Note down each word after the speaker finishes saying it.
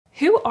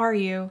Who are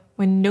you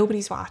when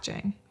nobody's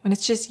watching? When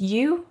it's just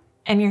you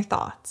and your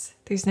thoughts.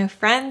 There's no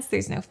friends,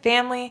 there's no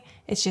family.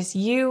 It's just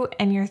you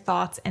and your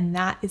thoughts, and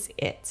that is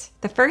it.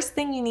 The first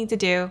thing you need to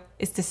do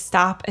is to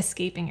stop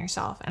escaping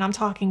yourself. And I'm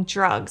talking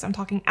drugs, I'm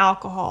talking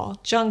alcohol,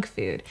 junk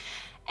food,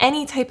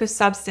 any type of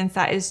substance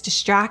that is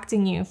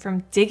distracting you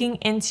from digging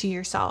into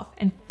yourself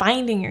and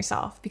finding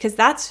yourself, because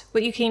that's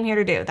what you came here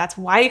to do. That's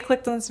why you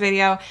clicked on this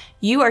video.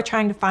 You are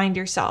trying to find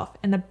yourself.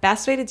 And the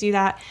best way to do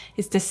that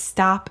is to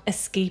stop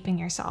escaping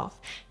yourself.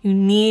 You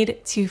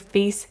need to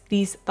face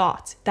these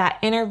thoughts, that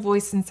inner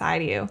voice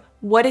inside of you.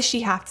 What does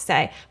she have to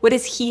say? What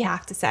does he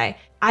have to say?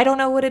 I don't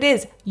know what it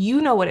is.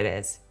 You know what it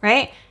is,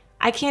 right?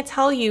 I can't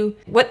tell you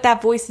what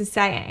that voice is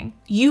saying.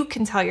 You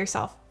can tell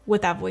yourself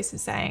what that voice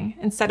is saying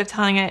instead of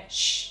telling it,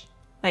 shh,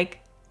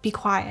 like, be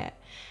quiet.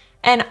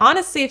 And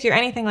honestly, if you're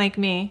anything like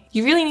me,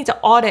 you really need to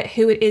audit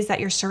who it is that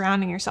you're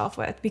surrounding yourself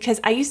with, because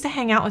I used to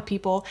hang out with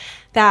people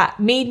that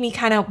made me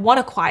kind of want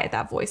to quiet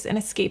that voice and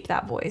escape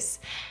that voice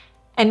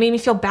and made me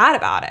feel bad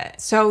about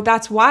it. So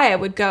that's why I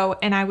would go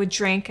and I would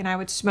drink and I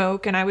would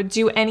smoke and I would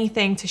do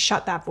anything to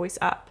shut that voice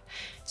up.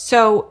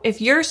 So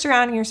if you're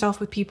surrounding yourself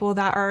with people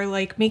that are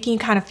like making you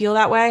kind of feel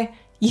that way,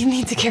 you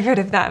need to get rid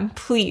of them,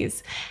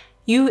 please.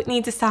 You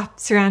need to stop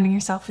surrounding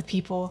yourself with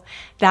people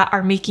that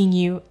are making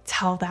you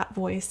tell that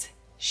voice,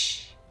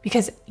 shh,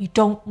 because you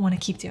don't want to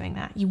keep doing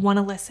that. You want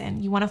to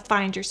listen. You want to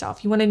find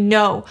yourself. You want to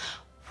know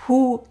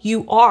who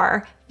you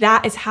are.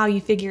 That is how you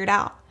figure it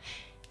out.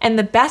 And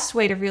the best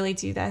way to really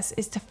do this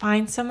is to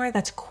find somewhere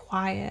that's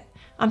quiet.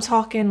 I'm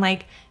talking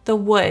like the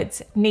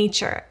woods,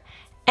 nature,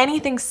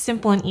 anything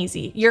simple and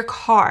easy, your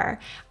car.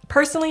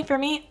 Personally, for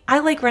me, I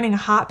like running a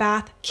hot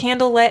bath,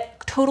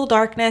 candlelit, total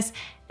darkness,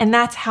 and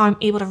that's how I'm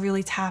able to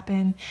really tap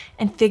in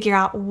and figure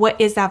out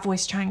what is that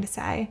voice trying to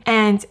say.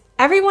 And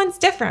everyone's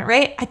different,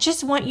 right? I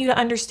just want you to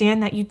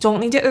understand that you don't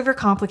need to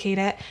overcomplicate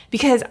it,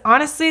 because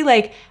honestly,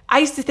 like, I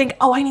used to think,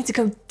 oh, I need to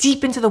go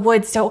deep into the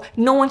woods so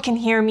no one can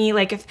hear me.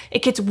 Like, if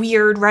it gets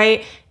weird,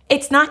 right?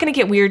 It's not gonna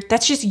get weird.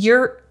 That's just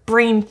your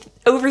brain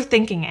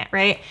overthinking it,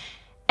 right?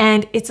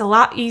 And it's a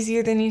lot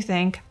easier than you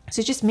think.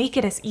 So just make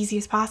it as easy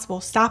as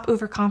possible. Stop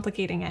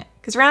overcomplicating it.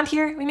 Because around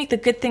here, we make the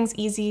good things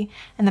easy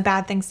and the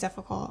bad things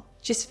difficult.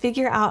 Just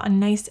figure out a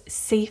nice,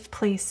 safe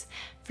place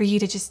for you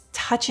to just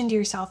touch into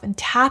yourself and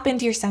tap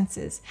into your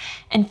senses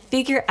and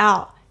figure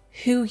out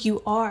who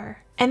you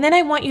are. And then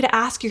I want you to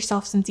ask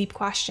yourself some deep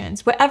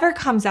questions. Whatever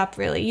comes up,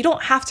 really. You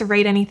don't have to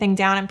write anything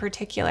down in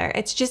particular.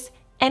 It's just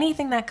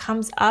anything that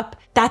comes up,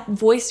 that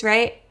voice,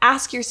 right?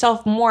 Ask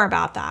yourself more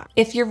about that.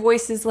 If your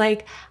voice is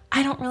like,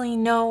 I don't really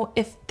know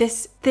if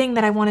this thing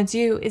that I want to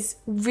do is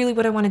really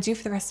what I want to do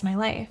for the rest of my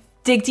life.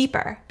 Dig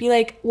deeper. Be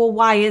like, well,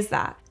 why is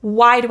that?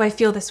 Why do I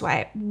feel this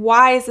way?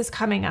 Why is this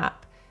coming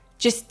up?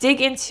 Just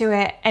dig into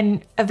it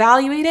and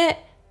evaluate it,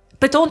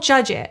 but don't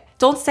judge it.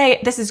 Don't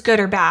say this is good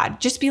or bad.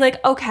 Just be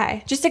like,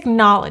 okay, just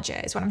acknowledge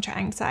it is what I'm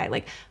trying to say.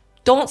 Like,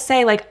 don't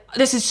say like,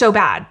 this is so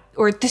bad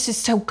or this is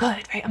so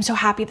good, right? I'm so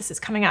happy this is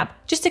coming up.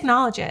 Just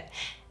acknowledge it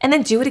and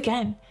then do it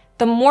again.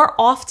 The more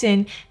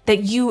often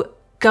that you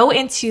go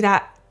into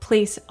that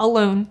place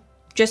alone,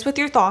 just with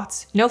your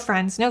thoughts, no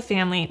friends, no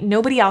family,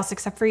 nobody else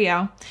except for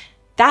you,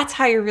 that's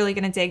how you're really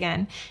gonna dig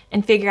in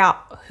and figure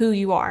out who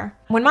you are.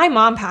 When my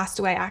mom passed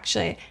away,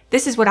 actually,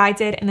 this is what I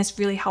did, and this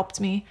really helped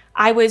me.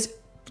 I was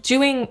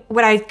doing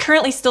what I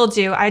currently still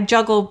do. I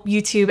juggle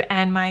YouTube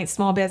and my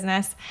small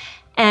business,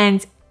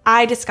 and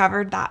I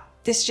discovered that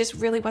this just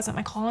really wasn't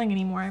my calling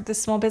anymore,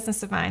 this small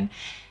business of mine.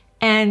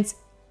 And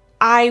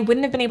I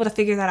wouldn't have been able to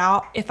figure that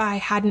out if I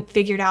hadn't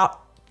figured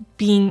out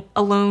being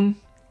alone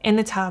in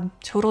the tub,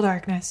 total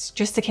darkness,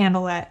 just a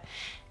candle lit,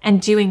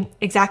 and doing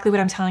exactly what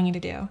I'm telling you to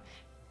do.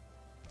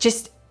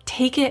 Just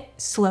take it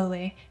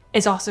slowly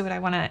is also what I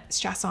want to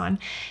stress on.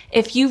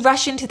 If you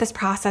rush into this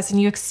process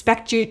and you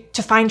expect you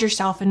to find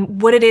yourself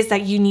and what it is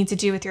that you need to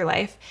do with your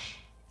life,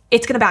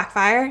 it's going to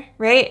backfire,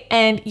 right?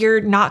 And you're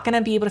not going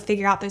to be able to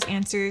figure out those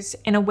answers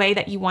in a way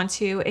that you want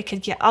to. It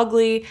could get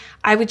ugly.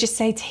 I would just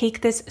say take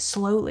this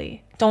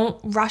slowly. Don't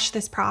rush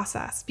this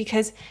process,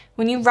 because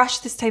when you rush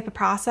this type of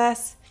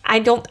process, I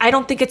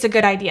don't think it's a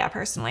good idea,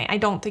 personally. I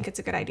don't think it's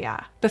a good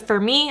idea. But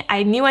for me,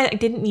 I knew I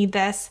didn't need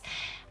this.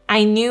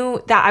 I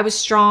knew that I was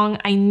strong.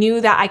 I knew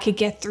that I could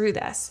get through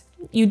this.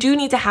 You do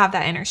need to have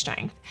that inner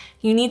strength.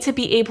 You need to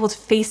be able to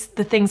face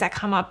the things that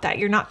come up that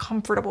you're not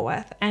comfortable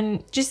with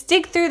and just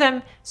dig through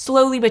them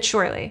slowly but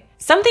surely.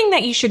 Something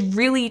that you should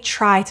really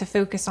try to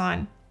focus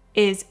on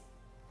is,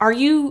 are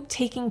you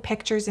taking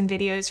pictures and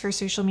videos for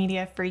social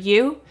media for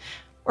you,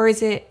 or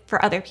is it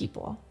for other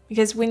people?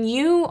 Because when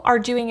you are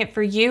doing it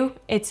for you,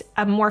 it's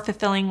a more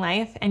fulfilling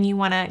life, and you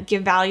want to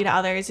give value to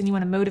others, and you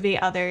want to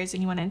motivate others,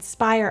 and you want to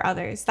inspire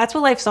others. That's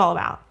what life's all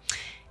about.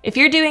 If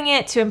you're doing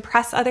it to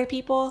impress other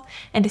people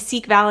and to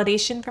seek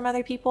validation from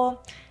other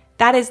people,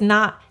 that is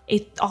not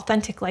an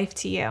authentic life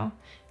to you.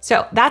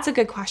 So that's a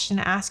good question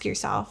to ask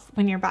yourself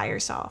when you're by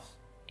yourself.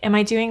 Am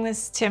I doing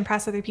this to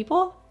impress other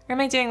people, or am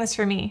I doing this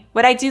for me?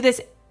 Would I do this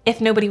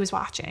if nobody was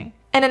watching?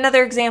 And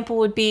another example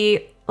would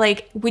be,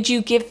 like, would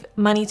you give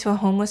money to a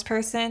homeless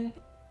person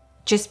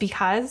just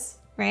because?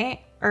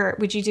 right? Or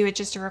would you do it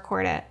just to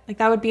record it? Like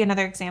that would be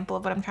another example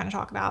of what I'm trying to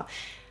talk about.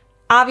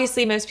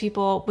 Obviously, most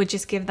people would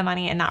just give the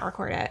money and not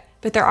record it,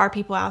 but there are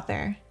people out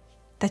there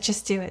that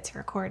just do it to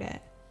record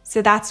it.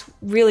 So that's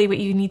really what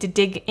you need to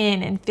dig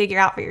in and figure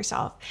out for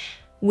yourself.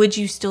 Would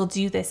you still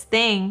do this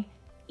thing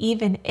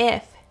even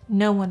if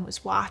no one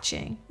was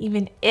watching,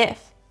 even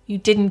if you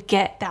didn't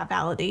get that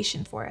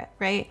validation for it,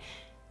 right?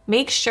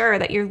 Make sure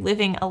that you're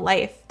living a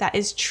life that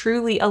is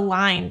truly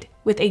aligned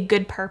with a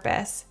good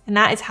purpose. And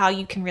that is how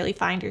you can really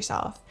find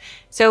yourself.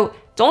 So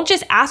don't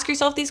just ask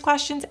yourself these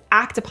questions,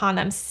 act upon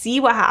them, see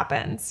what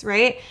happens,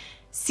 right?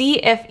 See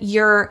if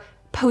you're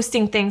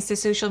posting things to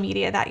social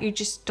media that you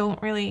just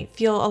don't really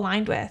feel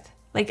aligned with.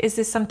 Like, is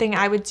this something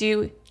I would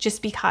do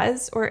just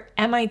because, or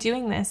am I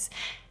doing this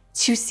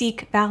to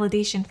seek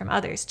validation from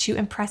others, to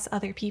impress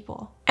other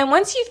people? And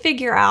once you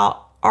figure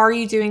out, are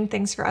you doing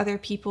things for other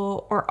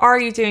people or are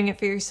you doing it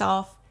for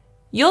yourself?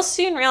 You'll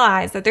soon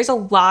realize that there's a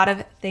lot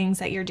of things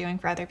that you're doing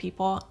for other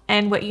people.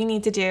 And what you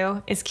need to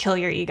do is kill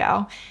your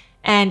ego.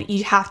 And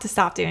you have to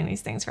stop doing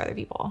these things for other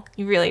people.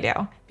 You really do.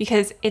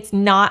 Because it's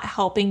not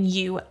helping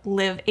you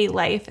live a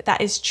life that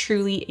is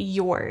truly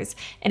yours.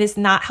 And it's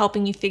not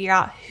helping you figure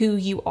out who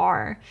you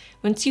are.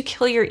 Once you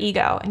kill your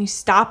ego and you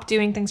stop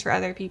doing things for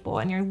other people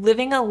and you're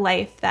living a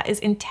life that is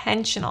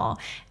intentional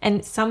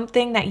and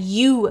something that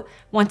you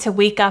want to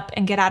wake up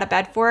and get out of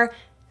bed for,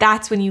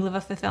 that's when you live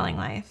a fulfilling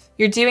life.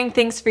 You're doing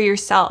things for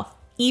yourself,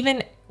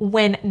 even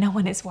when no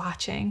one is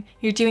watching.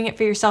 You're doing it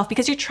for yourself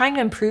because you're trying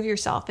to improve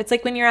yourself. It's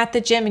like when you're at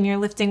the gym and you're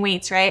lifting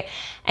weights, right?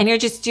 And you're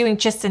just doing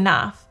just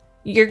enough.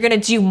 You're gonna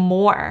do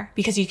more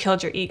because you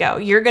killed your ego.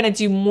 You're gonna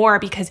do more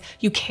because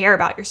you care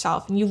about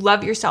yourself and you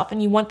love yourself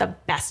and you want the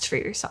best for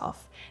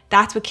yourself.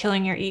 That's what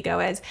killing your ego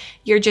is.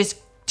 You're just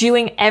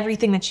doing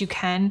everything that you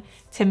can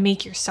to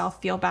make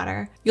yourself feel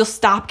better. You'll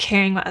stop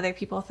caring what other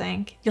people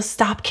think. You'll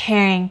stop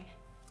caring,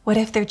 what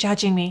if they're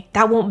judging me?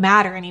 That won't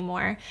matter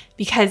anymore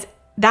because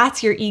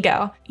that's your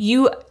ego.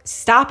 You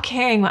stop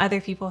caring what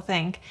other people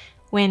think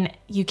when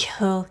you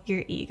kill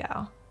your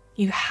ego.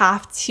 You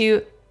have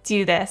to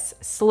do this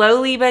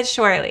slowly but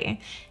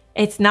surely.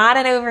 It's not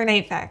an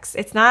overnight fix.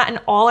 It's not an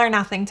all or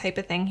nothing type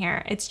of thing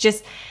here. It's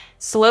just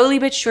slowly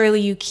but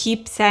surely you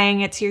keep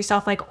saying it to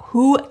yourself like,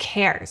 who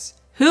cares?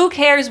 Who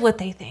cares what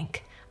they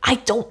think? I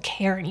don't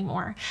care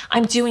anymore.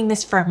 I'm doing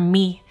this for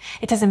me.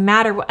 It doesn't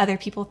matter what other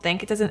people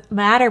think. It doesn't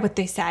matter what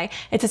they say.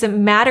 It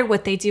doesn't matter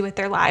what they do with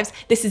their lives.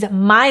 This is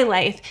my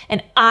life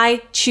and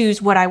I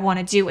choose what I want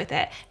to do with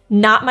it.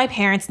 Not my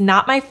parents,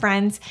 not my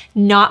friends,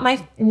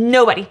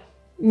 nobody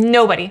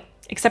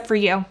except for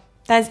you.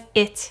 That's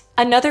it.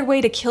 Another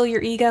way to kill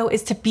your ego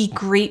is to be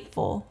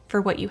grateful for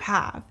what you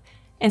have.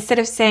 Instead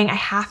of saying, I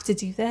have to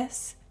do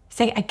this,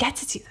 say, I get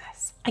to do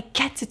this. I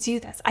get to do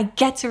this. I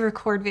get to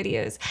record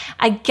videos.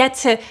 I get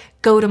to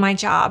go to my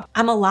job.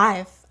 I'm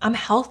alive. I'm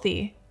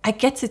healthy. I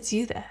get to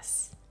do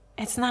this.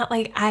 It's not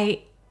like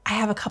I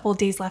have a couple of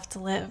days left to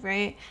live,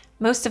 right?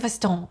 Most of us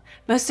don't.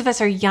 Most of us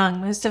are young.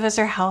 Most of us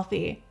are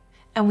healthy.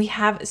 And we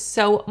have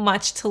so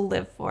much to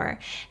live for.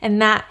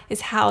 And that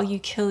is how you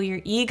kill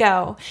your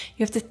ego.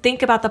 You have to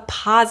think about the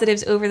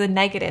positives over the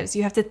negatives.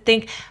 You have to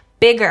think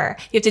bigger.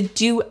 You have to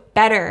do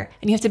better.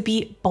 And you have to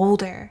be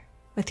bolder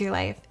with your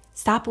life.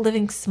 Stop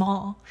living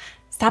small.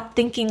 Stop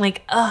thinking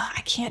like,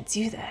 I can't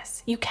do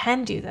this. You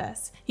can do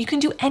this. You can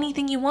do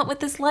anything you want with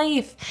this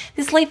life.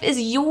 This life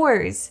is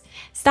yours.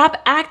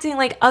 Stop acting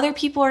like other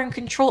people are in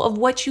control of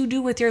what you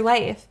do with your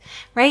life,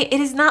 right?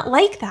 It is not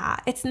like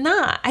that. It's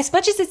not. As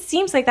much as it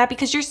seems like that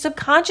because your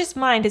subconscious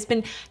mind has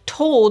been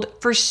told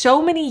for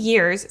so many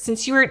years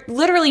since you were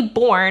literally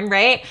born,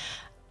 right?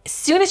 As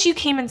soon as you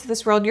came into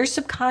this world, your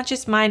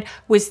subconscious mind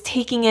was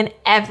taking in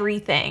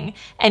everything.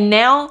 And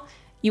now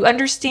you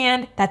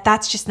understand that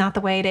that's just not the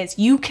way it is.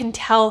 You can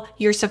tell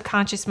your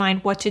subconscious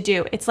mind what to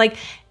do. It's like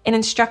in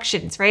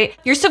instructions, right?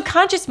 Your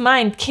subconscious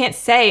mind can't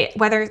say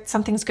whether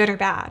something's good or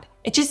bad.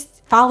 It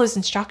just follows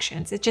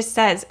instructions. It just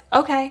says,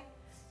 okay.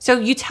 So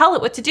you tell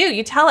it what to do.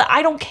 You tell it,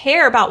 I don't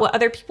care about what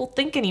other people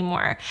think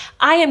anymore.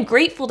 I am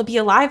grateful to be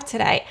alive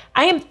today.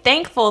 I am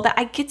thankful that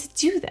I get to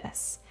do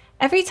this.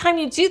 Every time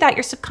you do that,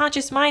 your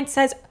subconscious mind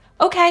says,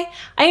 okay,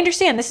 I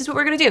understand. This is what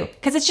we're going to do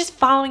because it's just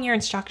following your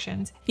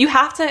instructions. You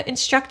have to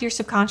instruct your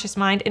subconscious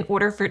mind in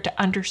order for it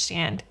to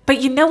understand.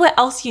 But you know what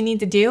else you need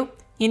to do?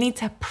 You need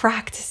to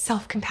practice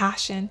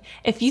self-compassion.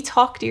 If you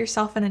talk to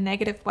yourself in a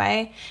negative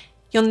way,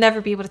 you'll never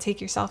be able to take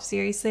yourself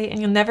seriously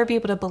and you'll never be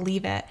able to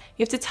believe it.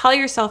 You have to tell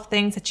yourself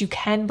things that you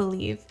can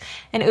believe.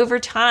 And over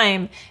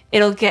time,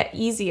 it'll get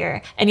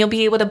easier and you'll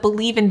be able to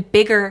believe in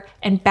bigger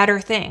and better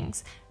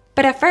things.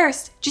 But at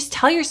first, just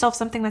tell yourself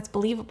something that's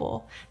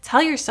believable.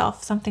 Tell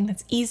yourself something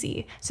that's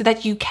easy so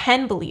that you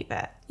can believe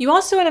it. You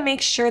also want to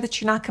make sure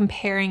that you're not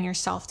comparing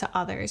yourself to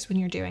others when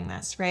you're doing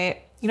this,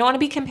 right? You don't want to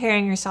be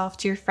comparing yourself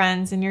to your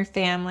friends and your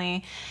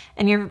family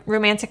and your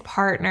romantic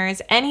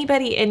partners,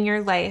 anybody in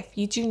your life.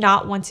 You do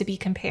not want to be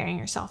comparing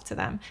yourself to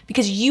them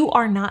because you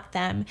are not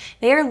them.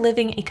 They are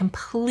living a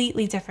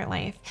completely different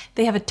life.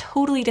 They have a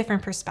totally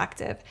different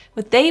perspective.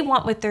 What they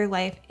want with their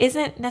life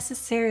isn't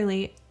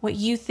necessarily what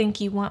you think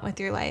you want with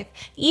your life.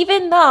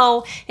 Even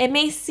though it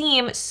may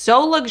seem so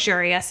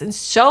luxurious and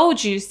so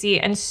juicy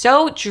and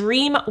so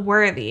dream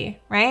worthy,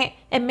 right?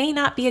 It may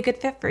not be a good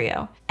fit for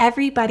you.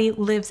 Everybody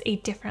lives a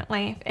different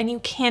life, and you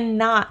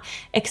cannot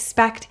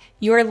expect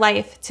your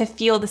life to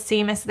feel the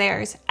same as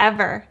theirs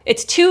ever.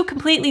 It's two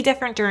completely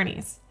different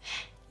journeys.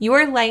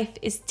 Your life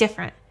is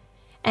different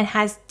and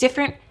has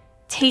different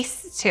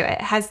taste to it,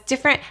 has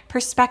different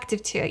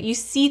perspective to it. You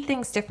see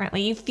things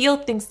differently. You feel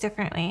things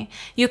differently.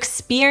 You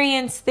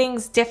experience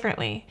things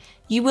differently.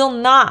 You will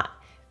not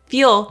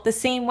feel the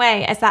same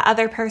way as that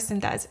other person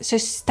does. So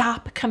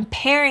stop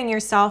comparing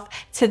yourself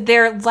to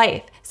their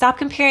life. Stop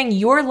comparing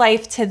your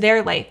life to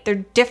their life. They're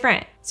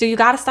different. So you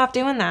got to stop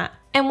doing that.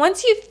 And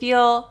once you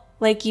feel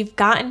like you've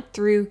gotten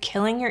through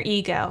killing your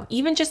ego,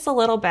 even just a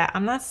little bit.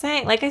 I'm not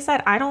saying, like I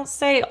said, I don't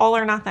say all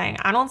or nothing.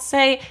 I don't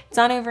say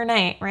done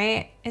overnight,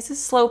 right? It's a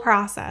slow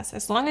process.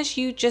 As long as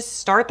you just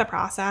start the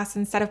process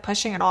instead of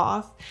pushing it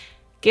off,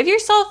 give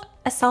yourself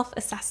a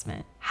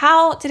self-assessment.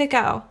 How did it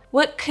go?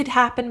 What could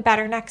happen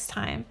better next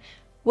time?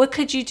 What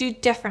could you do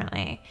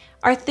differently?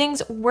 Are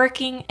things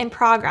working in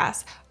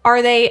progress?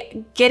 Are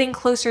they getting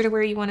closer to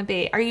where you want to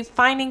be? Are you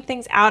finding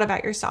things out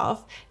about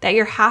yourself that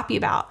you're happy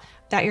about,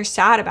 that you're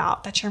sad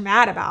about, that you're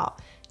mad about?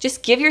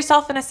 Just give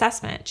yourself an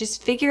assessment.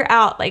 Just figure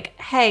out like,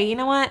 hey, you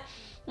know what?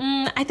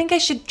 I think I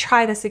should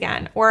try this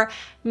again. Or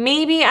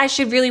maybe I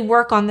should really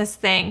work on this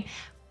thing.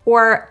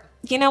 Or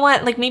you know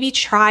what? Like maybe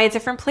try a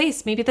different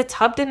place. Maybe the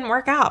tub didn't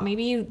work out.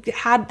 Maybe you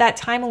had that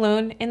time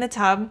alone in the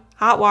tub,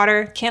 hot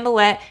water, candle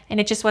lit, and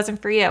it just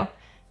wasn't for you.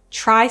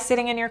 Try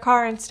sitting in your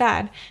car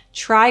instead.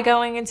 Try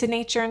going into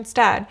nature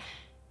instead.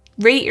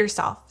 Rate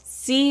yourself.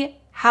 See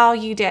how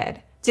you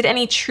did. Did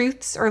any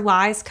truths or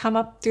lies come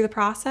up through the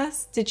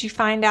process? Did you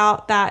find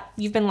out that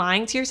you've been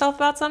lying to yourself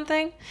about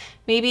something?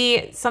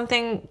 Maybe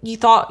something you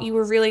thought you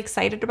were really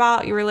excited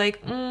about. You were like,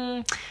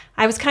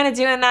 I was kind of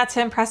doing that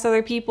to impress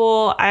other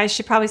people. I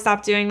should probably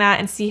stop doing that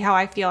and see how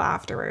I feel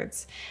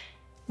afterwards.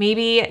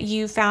 Maybe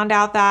you found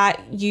out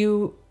that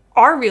you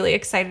are really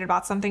excited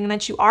about something and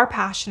that you are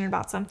passionate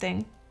about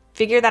something.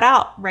 Figure that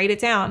out. Write it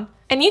down.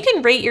 And you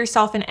can rate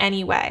yourself in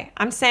any way.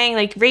 I'm saying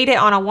like rate it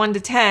on a 1 to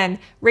 10,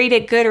 rate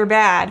it good or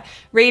bad,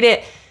 rate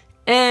it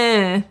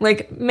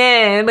like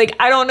man, like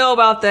I don't know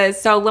about this,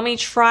 so let me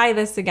try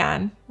this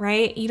again,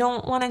 right? You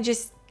don't want to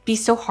just be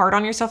so hard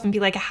on yourself and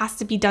be like, it has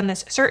to be done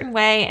this certain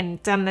way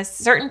and done this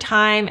certain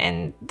time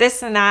and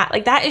this and that.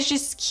 Like that is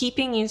just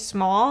keeping you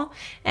small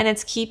and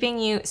it's keeping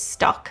you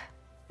stuck.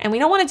 And we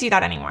don't want to do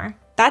that anymore.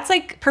 That's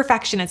like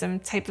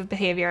perfectionism type of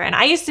behavior. And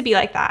I used to be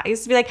like that. I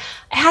used to be like,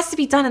 it has to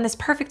be done in this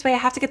perfect way. I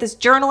have to get this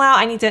journal out.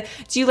 I need to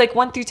do like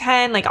 1 through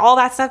 10, like all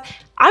that stuff.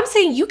 I'm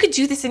saying you could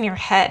do this in your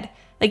head.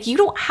 Like you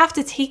don't have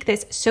to take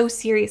this so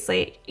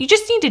seriously. You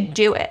just need to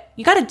do it.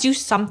 You got to do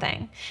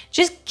something.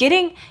 Just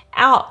getting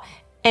out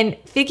and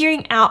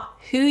figuring out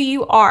who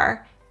you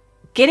are,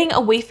 getting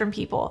away from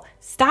people.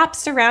 Stop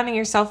surrounding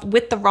yourself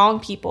with the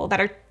wrong people that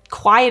are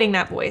quieting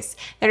that voice,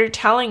 that are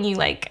telling you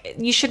like,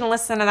 you shouldn't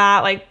listen to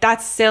that. Like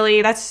that's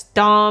silly. That's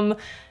dumb.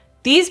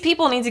 These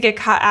people need to get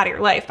cut out of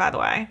your life, by the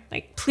way.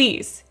 Like,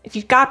 please, if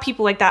you've got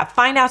people like that,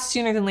 find out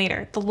sooner than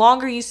later. The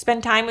longer you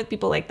spend time with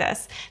people like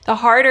this, the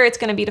harder it's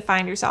going to be to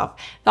find yourself,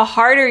 the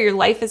harder your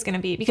life is going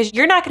to be, because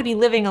you're not going to be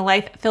living a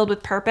life filled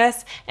with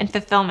purpose and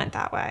fulfillment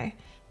that way.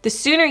 The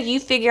sooner you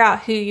figure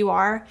out who you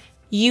are,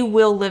 you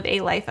will live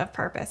a life of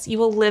purpose. You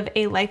will live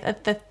a life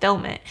of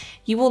fulfillment.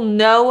 You will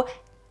know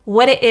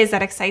what it is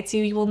that excites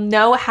you. You will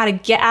know how to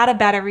get out of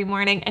bed every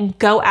morning and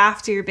go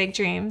after your big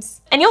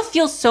dreams. And you'll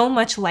feel so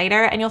much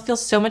lighter and you'll feel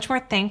so much more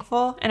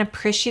thankful and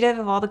appreciative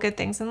of all the good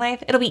things in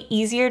life. It'll be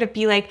easier to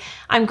be like,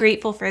 I'm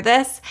grateful for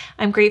this.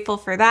 I'm grateful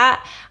for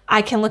that.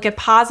 I can look at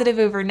positive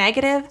over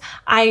negative.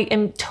 I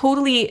am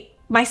totally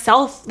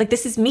myself. Like,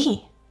 this is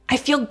me. I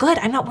feel good.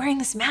 I'm not wearing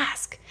this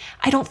mask.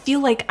 I don't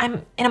feel like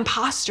I'm an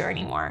imposter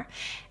anymore.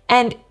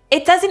 And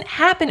it doesn't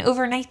happen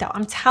overnight though.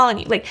 I'm telling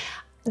you, like,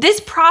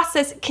 this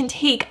process can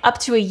take up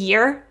to a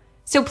year.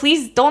 So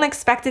please don't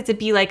expect it to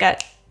be like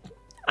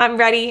I'm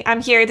ready,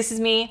 I'm here, this is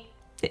me.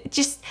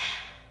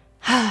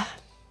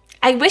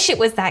 I wish it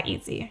was that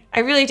easy. I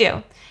really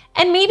do.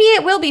 And maybe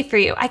it will be for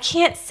you. I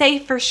can't say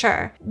for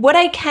sure. What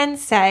I can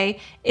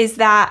say is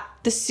that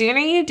the sooner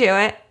you do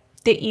it,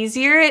 the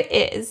easier it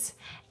is,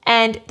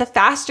 and the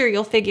faster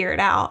you'll figure it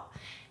out.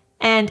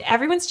 And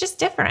everyone's just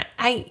different.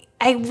 I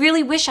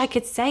really wish I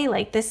could say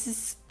like,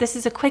 this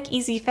is a quick,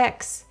 easy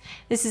fix.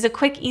 This is a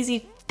quick,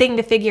 easy thing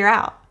to figure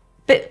out.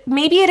 But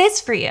maybe it is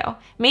for you.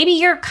 Maybe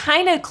you're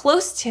kind of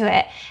close to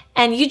it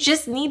and you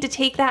just need to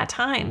take that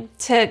time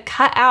to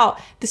cut out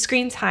the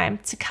screen time,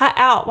 to cut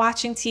out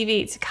watching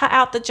TV, to cut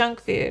out the junk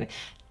food,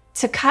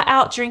 to cut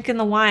out drinking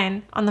the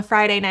wine on the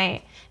Friday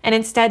night, and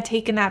instead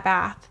taking that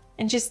bath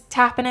and just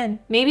tapping in.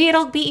 Maybe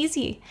it'll be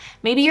easy.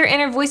 Maybe your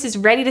inner voice is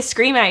ready to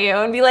scream at you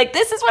and be like,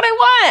 this is what I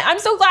want. I'm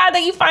so glad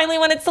that you finally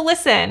wanted to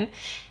listen.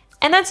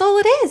 And that's all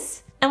it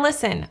is. And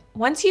listen,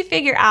 once you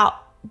figure out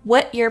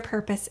what your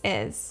purpose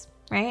is,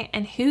 right,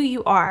 and who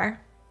you are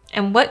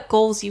and what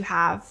goals you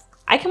have,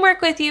 I can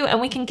work with you and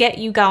we can get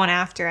you going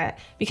after it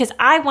because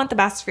I want the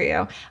best for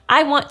you.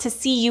 I want to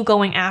see you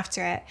going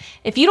after it.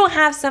 If you don't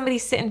have somebody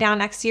sitting down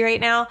next to you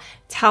right now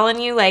telling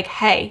you like,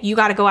 hey, you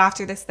got to go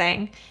after this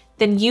thing,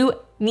 then you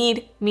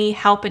need me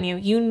helping you.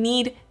 You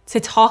need to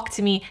talk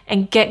to me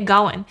and get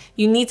going.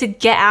 You need to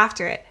get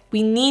after it.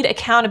 We need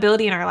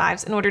accountability in our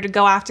lives in order to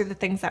go after the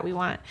things that we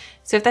want.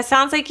 So if that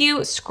sounds like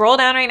you, scroll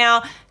down right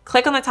now,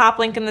 click on the top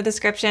link in the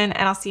description,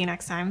 and I'll see you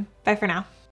next time. Bye for now.